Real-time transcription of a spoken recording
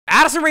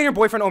Addison Rae and her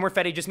boyfriend Omer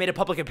Fedi just made a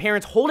public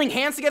appearance holding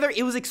hands together.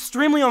 It was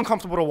extremely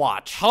uncomfortable to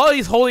watch. How are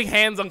these holding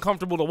hands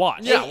uncomfortable to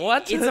watch? Yeah,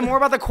 what? It's more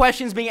about the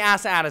questions being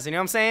asked to Addison, you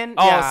know what I'm saying?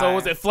 Oh, yeah. so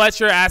was it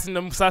Fletcher asking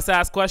them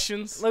sus-ass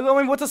questions? Like, I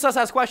mean, what's a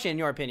sus-ass question in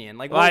your opinion?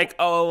 Like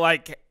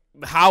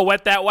how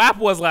wet that WAP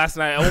was last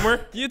night,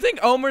 Omer? Do you think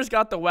Omer's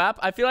got the WAP?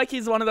 I feel like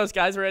he's one of those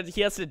guys where he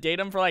has to date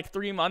him for like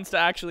 3 months to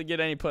actually get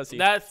any pussy.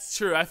 That's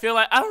true. I feel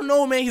like, I don't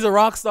know, man. He's a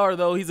rock star,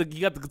 though. He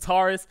got the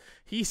guitarist.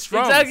 He's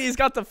strong. Exactly. He's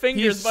got the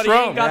fingers, He's but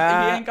strong. he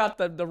ain't got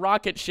the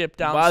rocket ship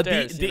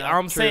downstairs.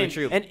 I'm saying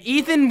true. And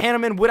Ethan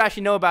Handelman would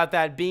actually know about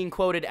that, being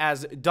quoted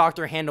as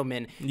Dr.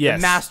 Handelman, the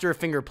master of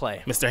finger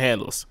play. Mr.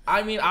 Handles.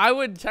 I mean, I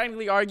would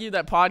technically argue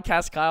that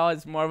Podcast Kyle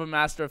is more of a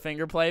master of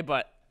finger play,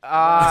 but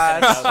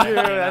that's true.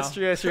 That's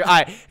true. That's true. All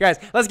right, guys,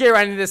 let's get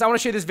right into this. I want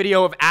to show you this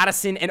video of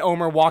Addison and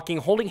Omer walking,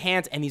 holding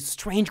hands, and these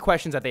strange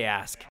questions that they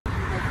ask.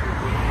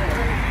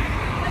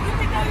 Have you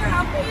picked out your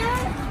outfit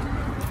yet?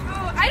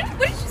 Oh,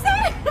 what did you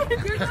say?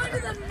 You're going to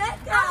the Met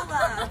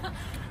Gala.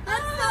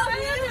 That's so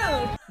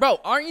cute. bro,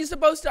 aren't you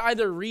supposed to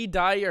either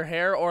re-dye your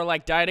hair or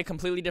like dye it a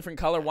completely different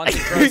color once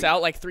it grows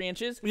out like 3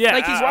 inches? Yeah,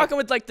 like he's rocking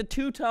with like the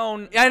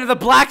two-tone. And the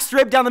black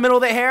strip down the middle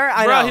of the hair.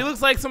 I Bro, know. he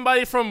looks like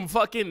somebody from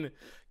fucking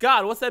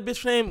God. What's that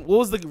bitch name? What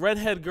was the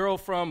redhead girl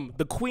from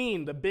The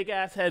Queen? The big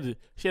ass head.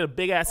 She had a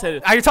big ass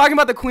head. Are you talking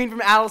about the queen from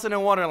Alice in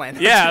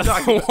Wonderland? Yeah,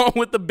 the one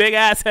with the big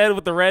ass head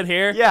with the red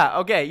hair. Yeah.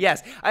 Okay.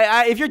 Yes.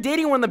 If you're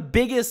dating one of the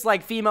biggest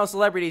like female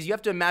celebrities, you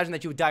have to imagine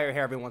that you would dye your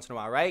hair every once in a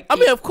while, right? I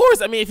mean, of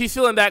course. I mean, if he's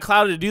feeling that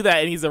clouded to do that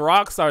and he's a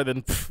rock star,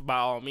 then by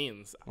all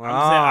means.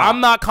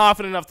 I'm not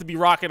confident enough to be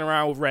rocking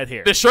around with red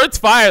hair. The shirt's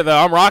fire, though.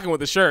 I'm rocking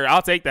with the shirt.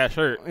 I'll take that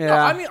shirt. Yeah. No,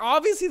 I mean,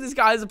 obviously, this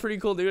guy is a pretty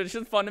cool dude. It's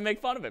just fun to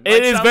make fun of him.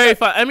 It is very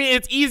fun. I mean,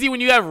 it's easy when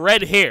you have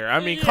red hair. I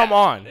mean, come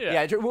on.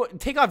 Yeah.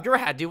 Take off your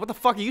hat, dude. What the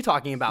fuck are you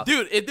talking about?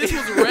 Dude, if this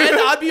was red,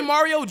 I'd be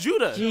Mario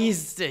Judah.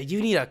 Jeez, you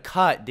need a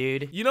cut,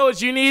 dude. You know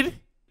what you need?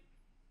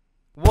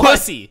 What?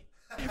 Pussy.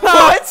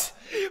 What?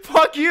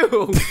 Fuck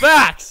you.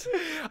 Facts.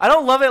 I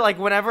don't love it. Like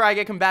whenever I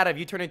get combative,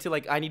 you turn into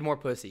like I need more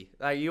pussy.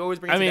 You always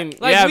bring. I mean,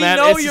 like, yeah, we man.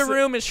 know your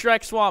room is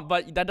Shrek Swamp,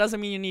 but that doesn't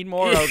mean you need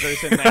more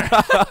ogres in there.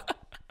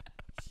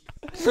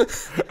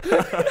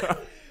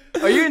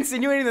 Are you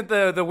insinuating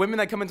that the women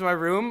that come into my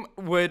room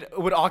would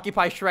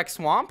occupy Shrek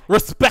Swamp?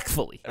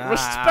 Respectfully.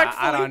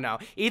 I don't know.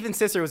 Ethan's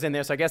sister was in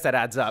there, so I guess that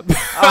adds up. All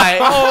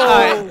right.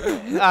 All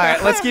right.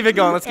 Let's keep it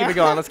going. Let's keep it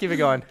going. Let's keep it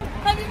going.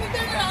 Have you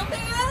picked out your outfit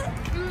yet?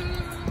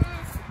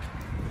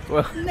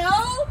 Well.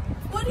 No?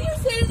 What do you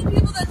say to the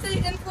people that say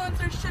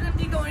influencers shouldn't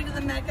be going to the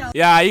Met Gala?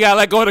 Yeah, you gotta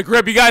let go of the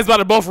grip. You guys about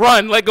to both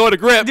run. Let go of the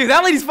grip. Dude,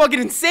 that lady's fucking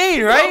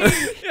insane, right?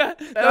 Yeah,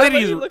 that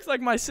lady looks like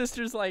my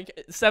sister's like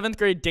 7th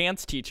grade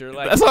dance teacher.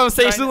 Like, That's what I'm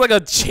saying. She looks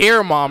like a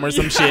chair mom or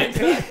some shit.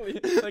 Exactly.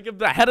 Like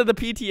the head of the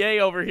PTA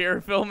over here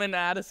filming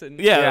Addison.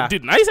 Yeah,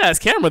 dude, nice ass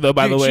camera though.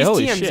 By the way, she's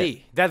holy TMZ.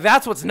 shit.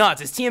 That's what's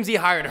nuts. Is TMZ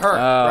hired her,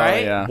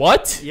 right? yeah.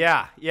 What?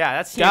 Yeah,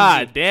 that's TMZ.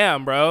 God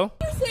damn, bro.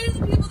 What do you say to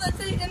the people that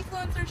say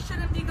influencers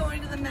shouldn't be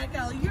going to the Met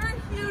Gala? You're a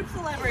huge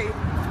celebrity.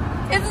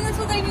 Isn't this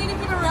what they need to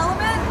keep it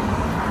relevant?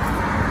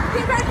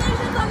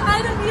 Congratulations on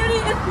Ida Beauty.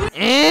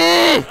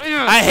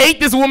 I hate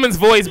this woman's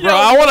voice, bro.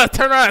 I want to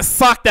turn around and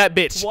sock that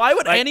bitch. Why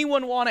would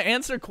anyone want to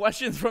answer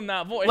questions from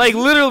that voice? Like,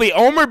 literally,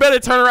 Omer better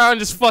turn around and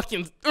just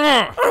fucking...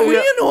 Are we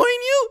annoying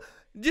you?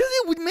 Does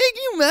it would make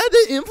you mad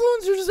that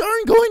influencers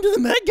aren't going to the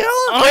Met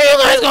Gala? Are you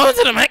guys going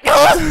to the Met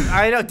Gala?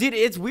 I know, dude.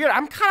 It's weird.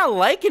 I'm kind of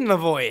liking the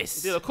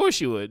voice. Dude, of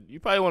course you would. You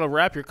probably want to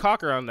wrap your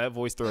cock around that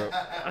voice throat.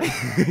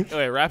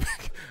 Wait, wrap...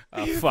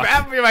 Oh, fuck.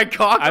 Wrap my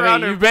cock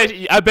around her.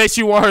 I bet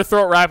you want her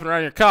throat wrapping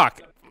around your cock.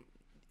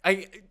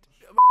 You're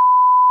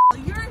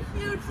a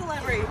huge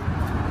celebrity.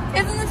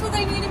 Isn't this what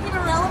they need to keep it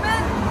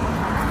relevant?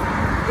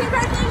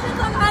 Congratulations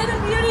on Ida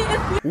Beauty.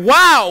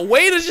 Wow,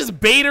 way to just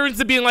bait her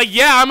into being like,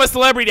 yeah, I'm a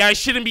celebrity. I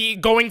shouldn't be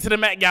going to the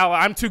Met Gala.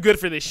 I'm too good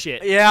for this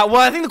shit. Yeah,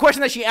 well, I think the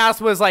question that she asked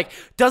was like,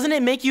 doesn't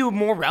it make you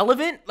more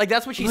relevant? Like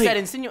that's what she said.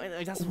 Insinuating.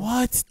 Like, that's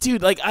What?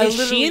 Dude, like,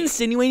 Is she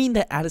insinuating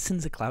that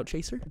Addison's a clout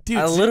chaser? Dude,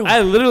 A little- I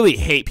literally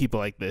hate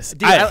people like this.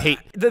 Dude, I hate...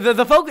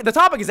 the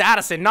topic is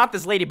Addison, not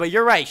this lady. But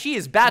you're right. She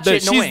is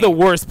batshit annoying. She's the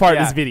worst part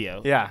of this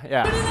video. Yeah. Are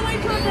you gonna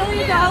wait to $1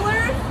 billion?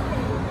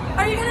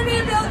 Are you gonna be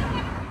a bill?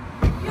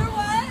 You're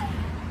what?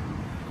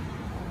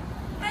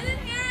 I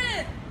didn't hear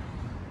it.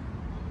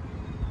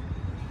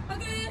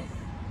 Okay.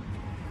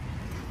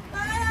 Bye,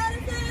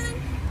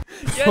 Addison.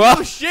 Yeah, Well-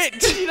 no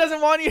shit. She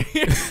doesn't want you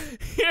to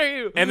hear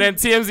you. And then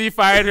TMZ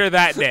fired her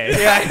that day.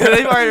 Yeah,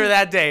 they fired her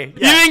that day. You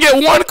didn't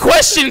get one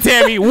question,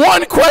 Tammy.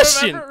 One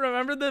question.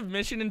 Remember the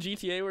mission in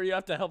GTA where you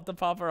have to help the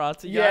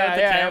paparazzi guy Yeah, with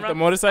the yeah, camera? the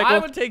motorcycle? I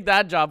would take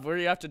that job where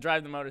you have to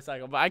drive the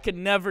motorcycle, but I could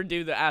never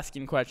do the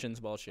asking questions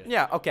bullshit.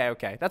 Yeah,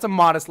 okay. That's a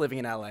modest living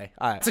in LA.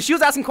 All right. So she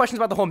was asking questions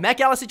about the whole Met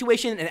Gala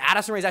situation, and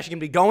Addison Rae is actually going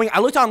to be going. I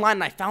looked online,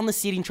 and I found the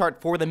seating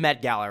chart for the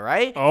Met Gala,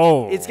 right?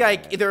 Oh. It's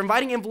like, they're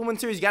inviting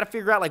influencers. You got to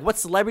figure out, like, what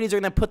celebrities are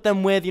going to put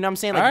them with. You know what I'm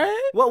saying? Like, All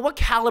right. what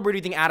caliber do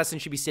you think Addison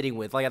should be sitting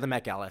with, like, at the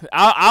Met Gala?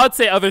 I would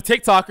say other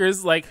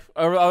TikTokers, like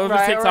other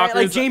TikTokers.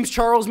 Like James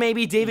Charles,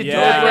 maybe, David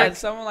Yeah. Dobrik. Yeah,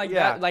 someone like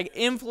Yeah. that, like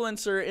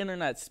influencer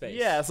internet space.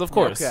 Yes, of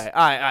course. Okay.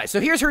 All right. So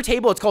here's her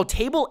table. It's called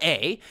Table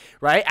A,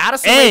 right?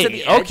 Addison Rae's at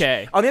the edge.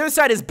 Okay. On the other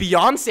side is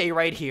Beyonce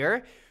right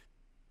here.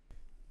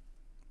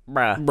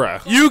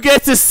 Bruh. You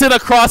get to sit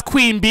across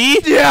Queen B?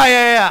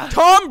 Yeah.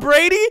 Tom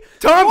Brady.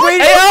 Tom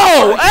Brady.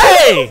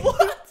 Hey!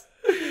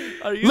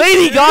 Are you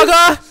Lady serious?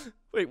 Gaga?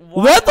 Wait,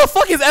 What the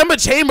fuck is Emma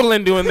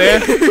Chamberlain doing there?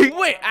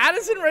 Wait,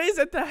 Addison Rae's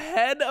at the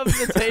head of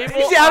the table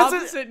Addison-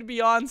 opposite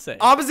Beyonce.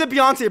 Opposite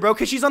Beyonce, bro,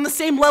 because she's on the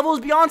same level as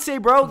Beyonce,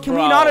 bro. Can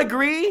we not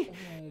agree?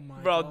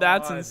 Bro,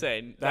 that's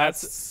insane.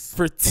 That's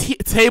for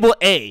table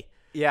A.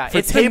 Yeah, For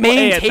it's the table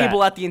main A at table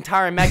that. at the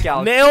entire Met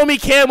Gala. Naomi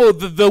Campbell,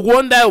 the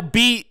one that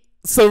beat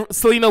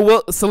Selena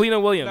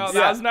Williams. No,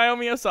 that was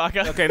Naomi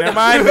Osaka. Okay, never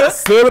mind.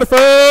 Stupid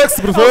fuck.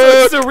 Stupid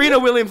Oh, fuck. Serena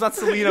Williams, not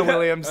Selena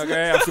Williams.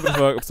 Okay, I'm stupid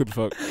fuck. I'm stupid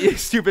fuck. You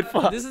stupid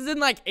fuck. This is in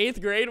like 8th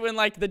grade when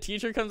like the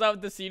teacher comes out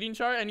with the seating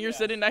chart and you're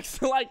sitting next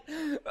to like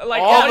All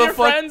all the your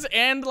friends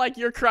and like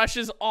your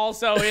crushes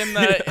also in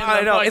the.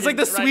 I know. It's like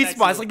the sweet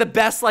spot. It's like the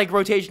best like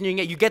rotation you can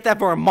get. You get that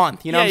for a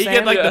month. You know Yeah, what you I'm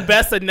saying? get like the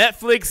best of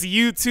Netflix,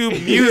 YouTube,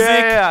 music.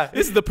 Yeah.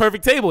 This is the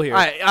perfect table here. All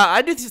right,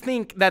 I do just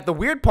think that the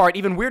weird part,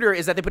 even weirder,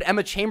 is that they put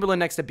Emma Chamberlain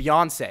next to Beyonce.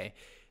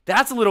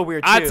 That's a little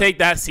weird too. I'd take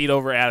that seat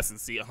over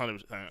Addison's seat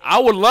 100%. I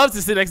would love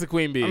to sit next to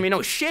Queen Bee. I mean,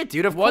 no shit,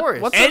 dude. Of course.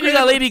 what's and you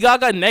got Lady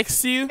Gaga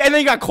next to you. And then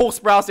you got Cole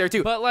Sprouse there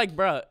too. But like,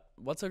 bro,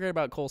 what's so great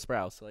about Cole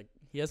Sprouse? Like,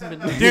 he hasn't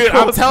been. Dude,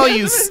 I'm telling you,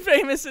 he hasn't been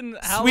famous in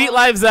how Sweet long?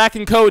 Life, Zach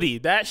and Cody.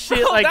 That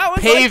shit Bro, like that was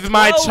paved like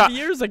my 12 child.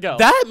 years ago.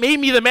 That made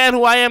me the man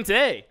who I am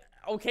today.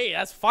 Okay,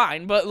 that's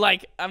fine, but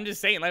like, I'm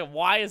just saying, like,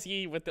 why is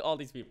he with all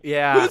these people?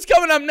 Yeah. Who's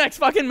coming up next?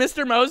 Fucking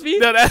Mr. Mosby?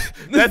 No,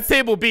 that's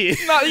table B.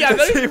 No, yeah,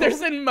 they're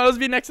sitting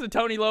Mosby next to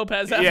Tony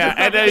Lopez. After Yeah,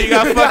 and then you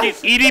got fucking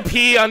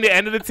EDP on the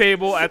end of the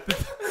table at the.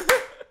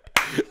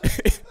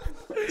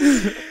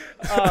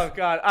 Oh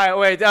god. All right,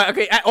 wait.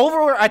 Okay,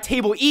 over at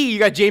table E, you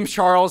got James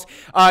Charles.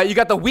 You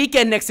got The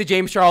Weeknd next to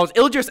James Charles.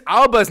 Idris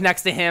Elba's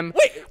next to him.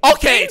 Wait,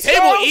 Okay, James table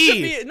Charles E.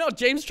 should be- no,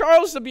 James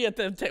Charles should be at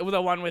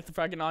the one with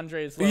fucking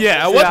Andres. Lopez.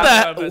 Yeah, what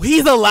Yeah. the?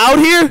 He's allowed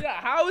here? Yeah,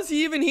 how is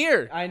he even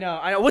here? I know.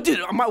 What I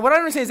don't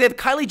understand is they have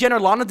Kylie Jenner,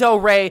 Lana Del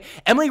Rey,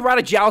 Emily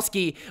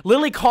Ratajkowski,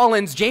 Lily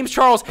Collins, James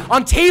Charles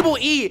on table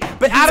E,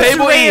 but Addison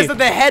Table Rae E. is at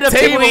the head of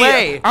table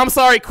A. I'm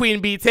sorry,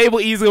 Queen B. Table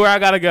E is where I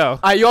gotta go.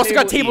 You also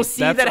got Table table E.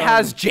 C That's that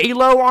has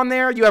J-Lo on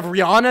there. You have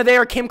Rihanna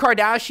there, Kim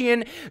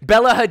Kardashian,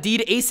 Bella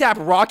Hadid, ASAP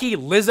Rocky,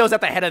 Lizzo's at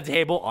the head of the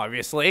table,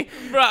 obviously.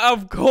 Bro,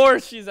 of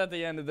course she's at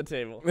the end of the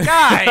table.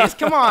 Guys,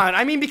 come on.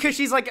 I mean, because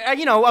she's like,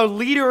 a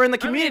leader in the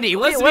community.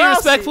 Let's What be else?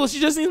 respectful. She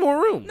just needs more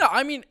room. No,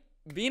 I mean,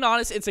 being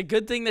honest, it's a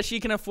good thing that she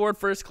can afford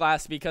first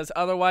class because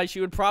otherwise she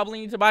would probably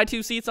need to buy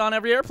 2 seats on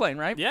every airplane,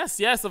 right? Yes,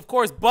 of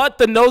course. But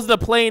the nose of the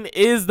plane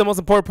is the most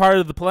important part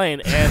of the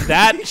plane, and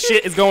that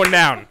shit is going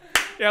down.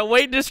 Yeah,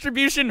 weight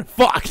distribution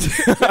fucked.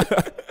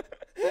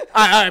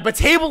 All right, but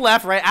table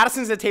left, right?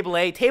 Addison's at table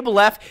A. Table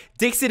left,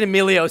 Dixon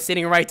Emilio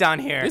sitting right down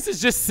here. This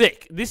is just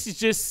sick.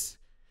 It's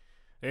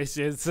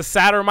a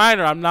sad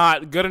reminder. I'm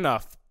not good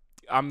enough.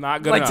 I'm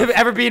not good Like enough. to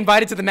ever be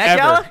invited to the Met Ever.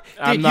 Gala?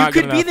 I'm Dude, not you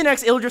could good be enough. the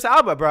next Idris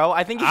Elba, bro.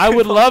 I think you I could.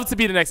 would love to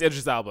be the next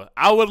Idris Elba.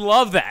 I would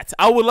love that.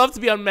 I would love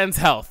to be on Men's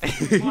Health.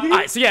 All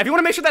right, so yeah, if you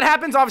want to make sure that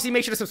happens, obviously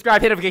make sure to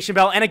subscribe, hit the notification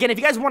bell. And again, if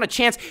you guys want a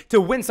chance to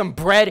win some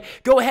bread,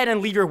 go ahead and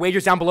leave your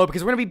wagers down below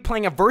because we're going to be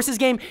playing a versus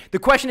game. The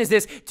question is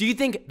this: do you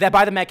think that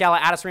by the Met Gala,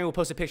 Addison Rae will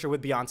post a picture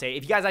with Beyonce?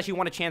 If you guys actually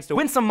want a chance to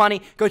win some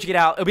money, go check it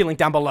out. It'll be linked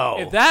down below.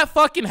 If that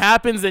fucking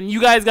happens, then you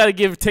guys got to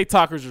give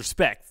TikTokers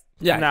respect.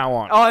 Yeah. From now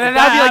on. Oh, then If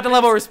that'd be like the happens-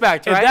 level of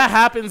respect, right? If that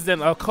happens,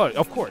 then of course.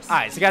 All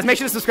right, so guys, make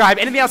sure to subscribe.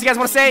 Anything else you guys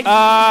want to say? Bye.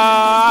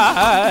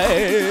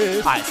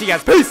 All right, see you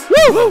guys. Peace.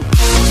 Woo!